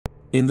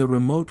In the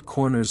remote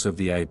corners of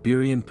the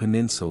Iberian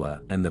Peninsula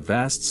and the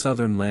vast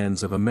southern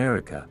lands of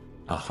America,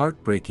 a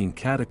heartbreaking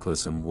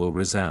cataclysm will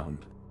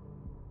resound.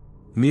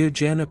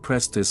 Mirjana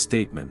Presta's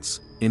statements,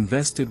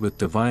 invested with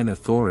divine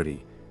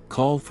authority,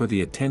 call for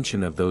the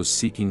attention of those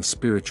seeking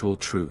spiritual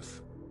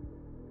truth.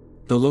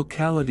 The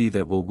locality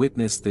that will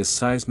witness this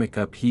seismic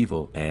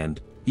upheaval and,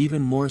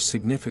 even more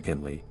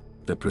significantly,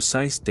 the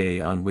precise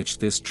day on which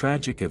this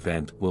tragic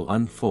event will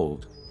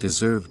unfold,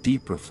 deserve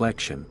deep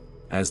reflection,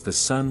 as the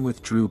sun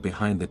withdrew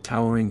behind the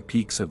towering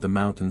peaks of the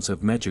mountains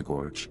of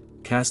Medjugorje,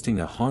 casting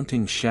a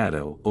haunting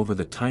shadow over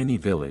the tiny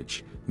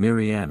village.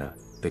 Miriana,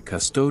 the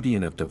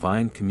custodian of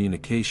divine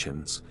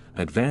communications,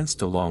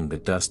 advanced along the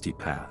dusty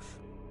path.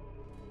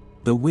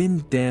 The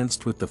wind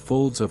danced with the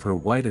folds of her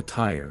white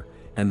attire,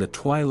 and the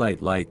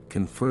twilight light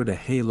conferred a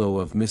halo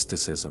of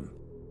mysticism.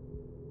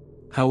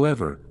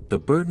 However, the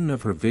burden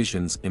of her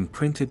visions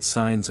imprinted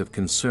signs of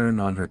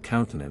concern on her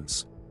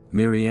countenance.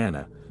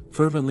 Miriana,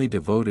 fervently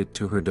devoted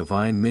to her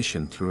divine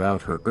mission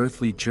throughout her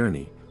earthly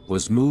journey,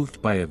 was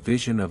moved by a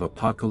vision of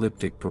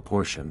apocalyptic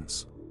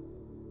proportions.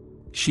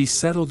 She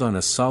settled on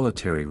a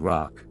solitary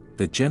rock,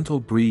 the gentle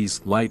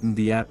breeze lightened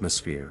the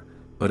atmosphere,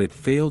 but it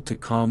failed to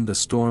calm the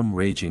storm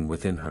raging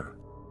within her.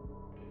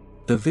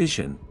 The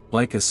vision,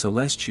 like a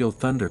celestial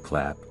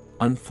thunderclap,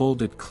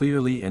 unfolded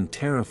clearly and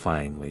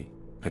terrifyingly.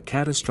 A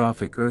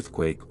catastrophic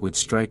earthquake would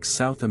strike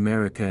South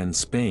America and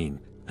Spain,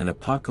 an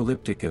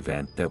apocalyptic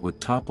event that would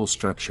topple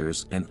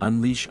structures and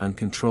unleash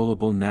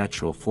uncontrollable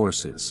natural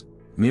forces.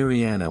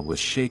 Miriana was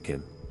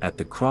shaken, at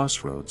the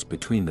crossroads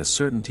between the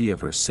certainty of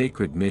her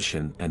sacred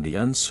mission and the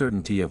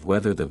uncertainty of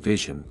whether the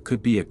vision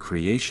could be a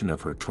creation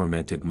of her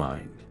tormented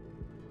mind.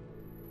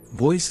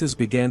 Voices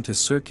began to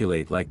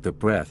circulate like the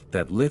breath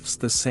that lifts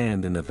the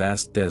sand in a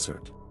vast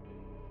desert.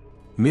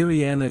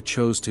 Miriana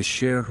chose to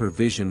share her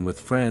vision with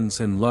friends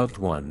and loved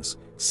ones,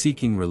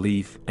 seeking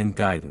relief and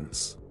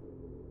guidance.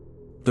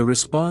 The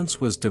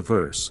response was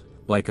diverse,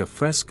 like a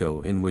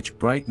fresco in which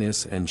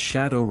brightness and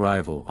shadow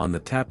rival on the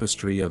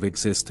tapestry of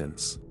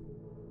existence.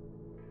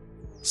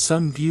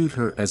 Some viewed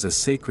her as a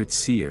sacred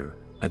seer,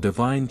 a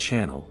divine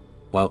channel,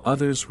 while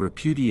others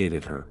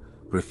repudiated her,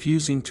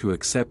 refusing to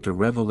accept a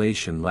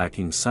revelation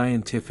lacking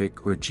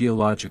scientific or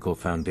geological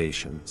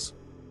foundations.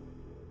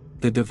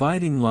 The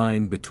dividing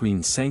line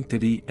between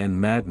sanctity and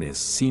madness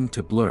seemed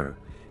to blur,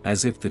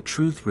 as if the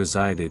truth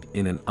resided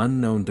in an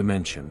unknown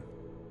dimension.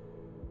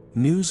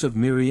 News of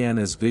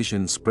Miriana's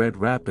vision spread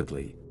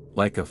rapidly,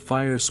 like a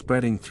fire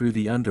spreading through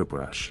the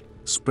underbrush,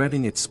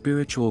 spreading its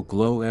spiritual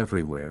glow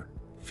everywhere.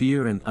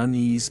 Fear and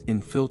unease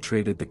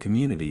infiltrated the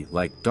community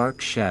like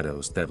dark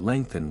shadows that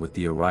lengthen with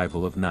the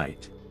arrival of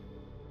night.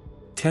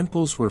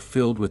 Temples were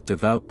filled with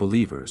devout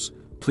believers,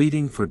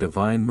 pleading for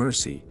divine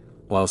mercy,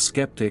 while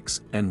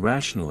skeptics and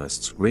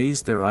rationalists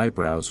raised their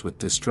eyebrows with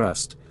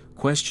distrust,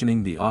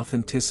 questioning the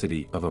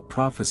authenticity of a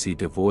prophecy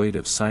devoid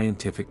of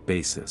scientific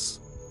basis.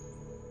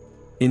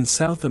 In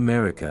South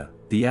America,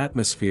 the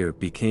atmosphere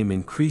became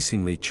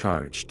increasingly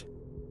charged.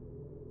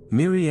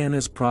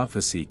 Miriana's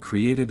prophecy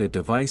created a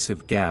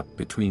divisive gap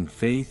between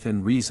faith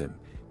and reason,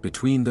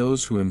 between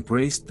those who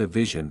embraced the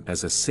vision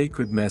as a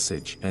sacred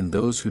message and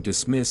those who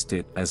dismissed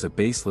it as a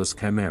baseless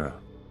chimera.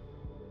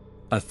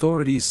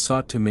 Authorities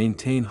sought to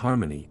maintain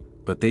harmony,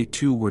 but they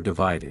too were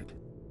divided.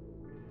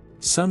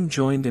 Some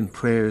joined in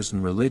prayers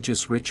and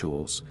religious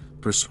rituals,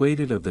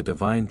 persuaded of the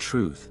divine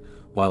truth,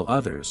 while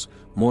others,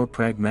 more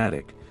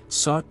pragmatic,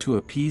 sought to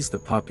appease the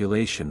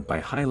population by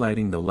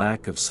highlighting the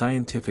lack of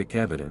scientific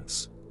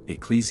evidence.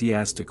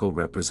 Ecclesiastical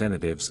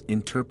representatives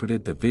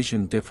interpreted the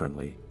vision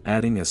differently,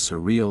 adding a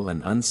surreal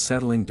and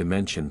unsettling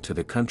dimension to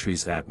the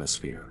country's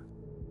atmosphere.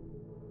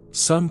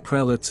 Some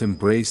prelates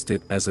embraced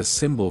it as a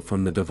symbol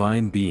from the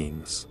divine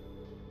beings,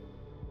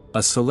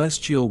 a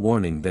celestial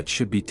warning that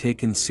should be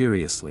taken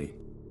seriously.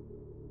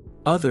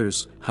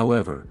 Others,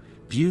 however,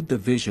 viewed the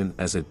vision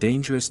as a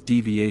dangerous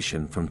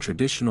deviation from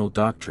traditional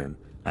doctrine,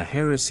 a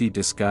heresy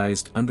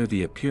disguised under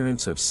the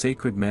appearance of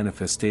sacred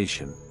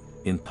manifestation.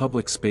 In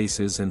public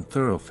spaces and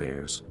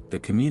thoroughfares, the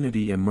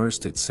community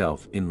immersed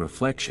itself in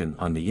reflection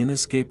on the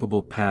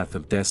inescapable path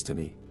of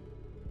destiny.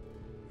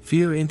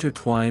 Fear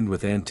intertwined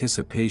with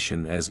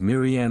anticipation as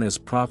Miriana's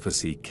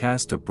prophecy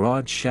cast a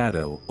broad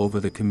shadow over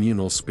the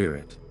communal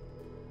spirit.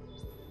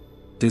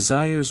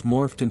 Desires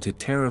morphed into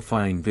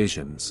terrifying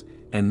visions,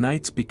 and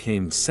nights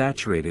became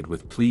saturated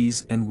with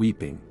pleas and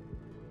weeping.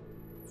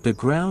 The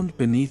ground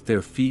beneath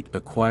their feet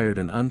acquired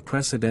an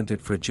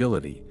unprecedented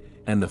fragility,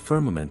 and the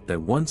firmament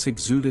that once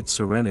exuded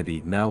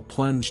serenity now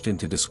plunged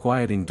into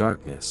disquieting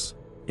darkness.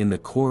 In the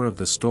core of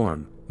the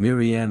storm,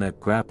 Miriana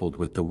grappled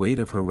with the weight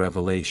of her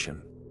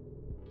revelation.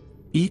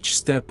 Each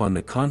step on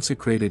the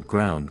consecrated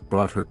ground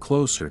brought her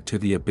closer to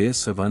the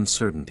abyss of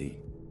uncertainty.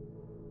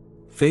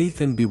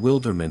 Faith and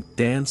bewilderment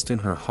danced in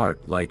her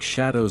heart like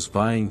shadows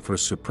vying for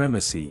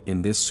supremacy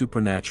in this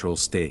supernatural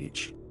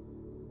stage.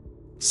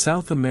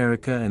 South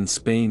America and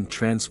Spain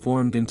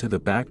transformed into the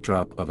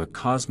backdrop of a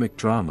cosmic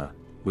drama,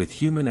 with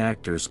human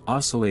actors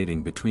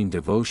oscillating between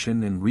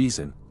devotion and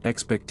reason,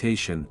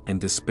 expectation and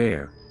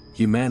despair.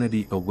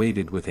 humanity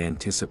awaited with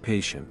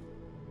anticipation,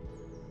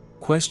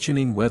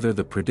 questioning whether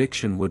the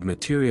prediction would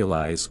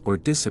materialize or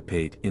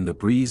dissipate in the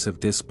breeze of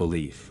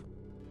disbelief.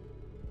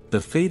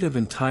 The fate of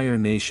entire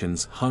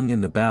nations hung in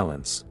the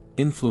balance,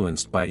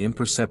 influenced by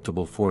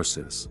imperceptible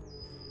forces.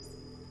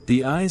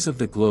 The eyes of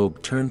the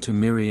globe turned to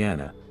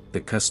Miriana,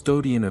 the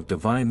custodian of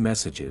divine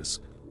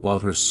messages, while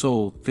her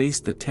soul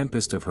faced the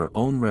tempest of her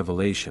own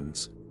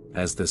revelations.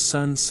 As the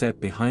sun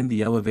set behind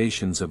the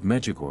elevations of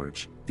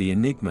Medjugorje, the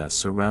enigma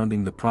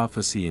surrounding the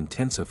prophecy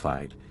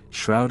intensified,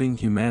 shrouding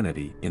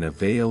humanity in a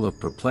veil of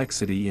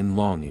perplexity and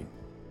longing.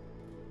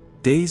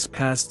 Days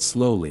passed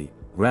slowly,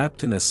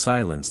 wrapped in a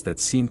silence that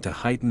seemed to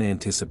heighten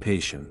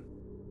anticipation.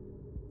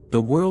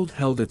 The world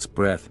held its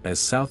breath as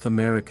South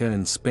America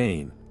and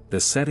Spain, the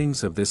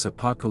settings of this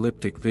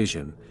apocalyptic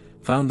vision,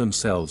 found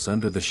themselves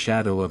under the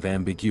shadow of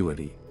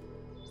ambiguity.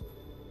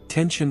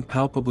 Tension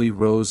palpably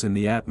rose in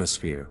the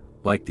atmosphere,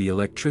 like the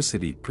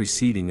electricity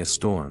preceding a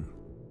storm.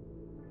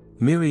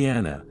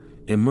 Miriana,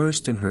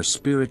 immersed in her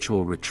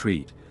spiritual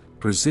retreat,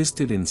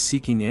 persisted in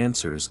seeking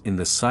answers in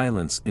the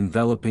silence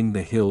enveloping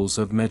the hills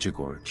of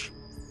Medjugorje.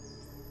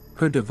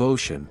 Her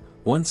devotion,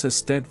 once a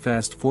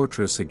steadfast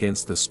fortress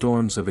against the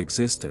storms of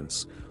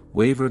existence,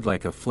 wavered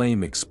like a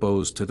flame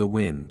exposed to the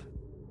wind.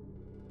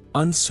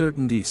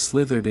 Uncertainty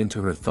slithered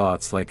into her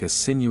thoughts like a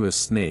sinuous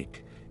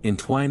snake,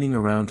 entwining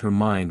around her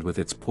mind with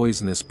its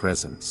poisonous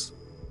presence.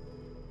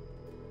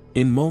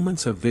 In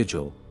moments of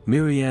vigil,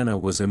 Miriana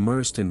was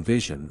immersed in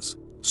visions,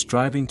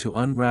 striving to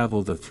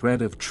unravel the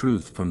thread of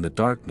truth from the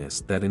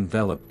darkness that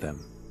enveloped them.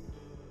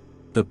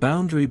 The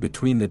boundary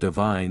between the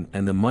divine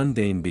and the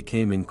mundane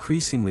became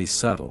increasingly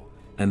subtle,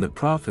 and the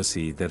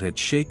prophecy that had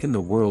shaken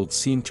the world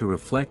seemed to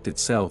reflect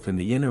itself in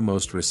the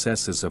innermost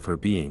recesses of her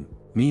being.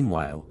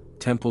 Meanwhile,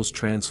 temples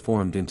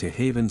transformed into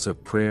havens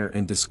of prayer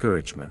and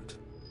discouragement.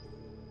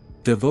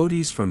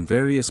 Devotees from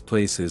various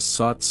places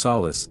sought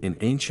solace in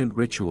ancient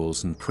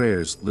rituals and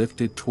prayers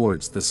lifted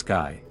towards the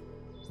sky.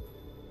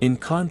 In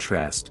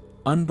contrast,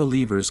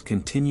 unbelievers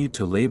continued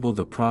to label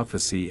the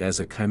prophecy as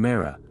a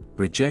chimera,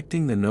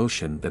 rejecting the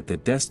notion that the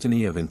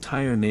destiny of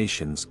entire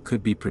nations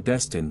could be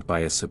predestined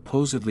by a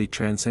supposedly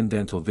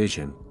transcendental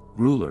vision.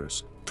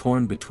 Rulers,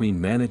 torn between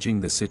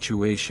managing the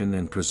situation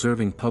and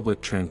preserving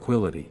public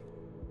tranquility,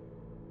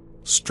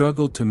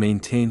 struggled to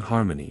maintain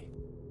harmony.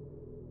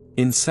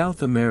 In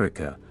South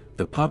America,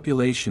 the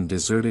population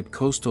deserted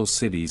coastal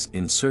cities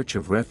in search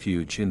of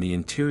refuge in the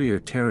interior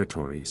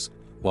territories,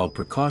 while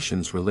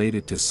precautions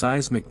related to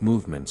seismic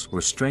movements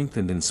were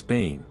strengthened in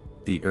Spain.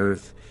 The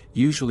earth,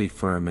 usually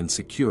firm and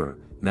secure,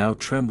 now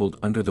trembled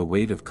under the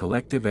weight of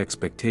collective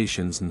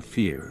expectations and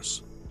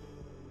fears.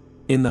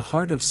 In the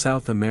heart of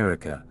South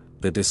America,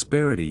 the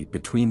disparity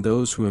between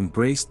those who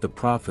embraced the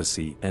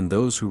prophecy and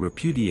those who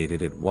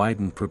repudiated it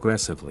widened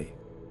progressively.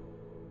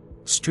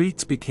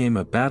 Streets became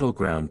a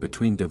battleground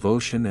between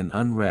devotion and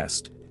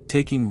unrest,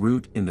 taking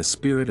root in the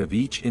spirit of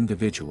each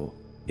individual.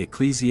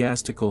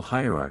 Ecclesiastical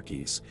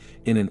hierarchies,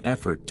 in an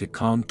effort to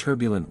calm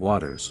turbulent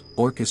waters,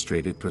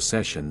 orchestrated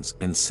processions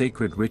and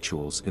sacred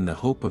rituals in the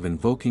hope of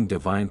invoking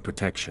divine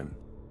protection.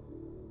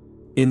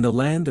 In the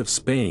land of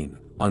Spain,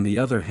 on the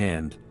other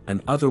hand, an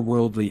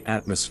otherworldly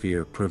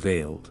atmosphere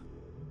prevailed.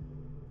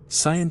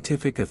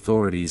 Scientific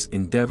authorities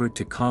endeavored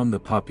to calm the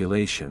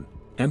population,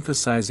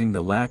 emphasizing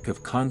the lack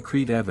of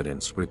concrete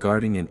evidence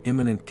regarding an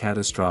imminent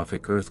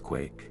catastrophic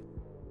earthquake.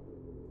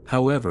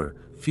 However,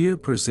 fear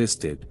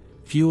persisted,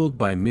 fueled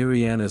by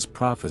Miriana's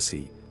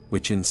prophecy,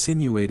 which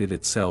insinuated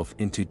itself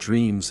into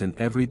dreams and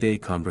everyday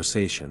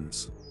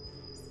conversations.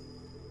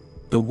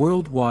 The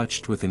world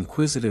watched with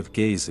inquisitive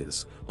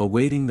gazes,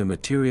 awaiting the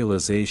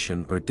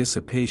materialization or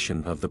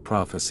dissipation of the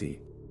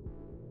prophecy.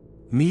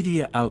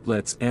 Media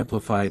outlets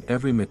amplified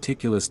every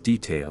meticulous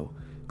detail,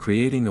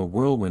 creating a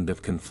whirlwind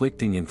of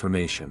conflicting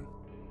information.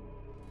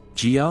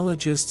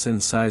 Geologists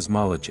and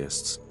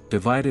seismologists,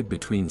 divided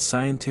between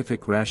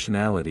scientific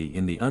rationality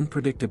and the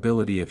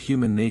unpredictability of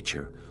human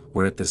nature,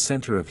 were at the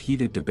center of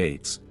heated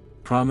debates.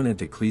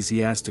 Prominent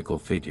ecclesiastical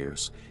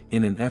figures,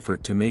 in an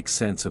effort to make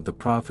sense of the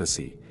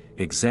prophecy,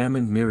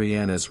 examined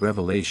Miriana's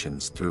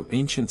revelations through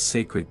ancient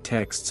sacred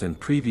texts and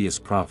previous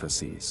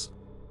prophecies.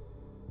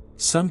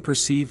 Some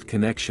perceived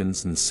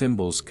connections and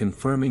symbols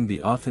confirming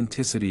the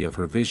authenticity of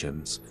her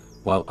visions,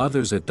 while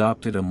others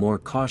adopted a more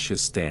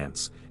cautious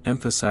stance,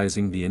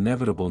 emphasizing the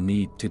inevitable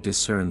need to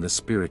discern the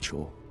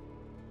spiritual.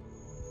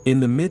 In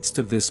the midst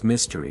of this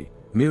mystery,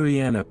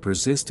 Miriana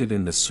persisted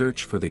in the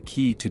search for the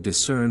key to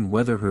discern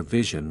whether her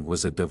vision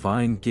was a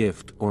divine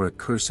gift or a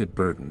cursed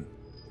burden.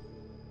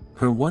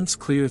 Her once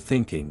clear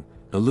thinking,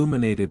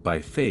 illuminated by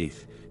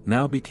faith,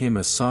 now became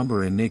a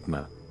somber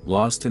enigma,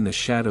 lost in the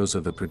shadows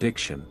of the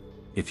prediction.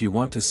 If you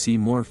want to see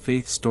more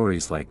faith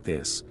stories like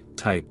this,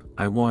 type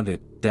 "I want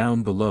it"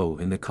 down below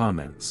in the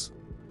comments.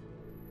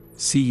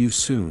 See you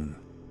soon.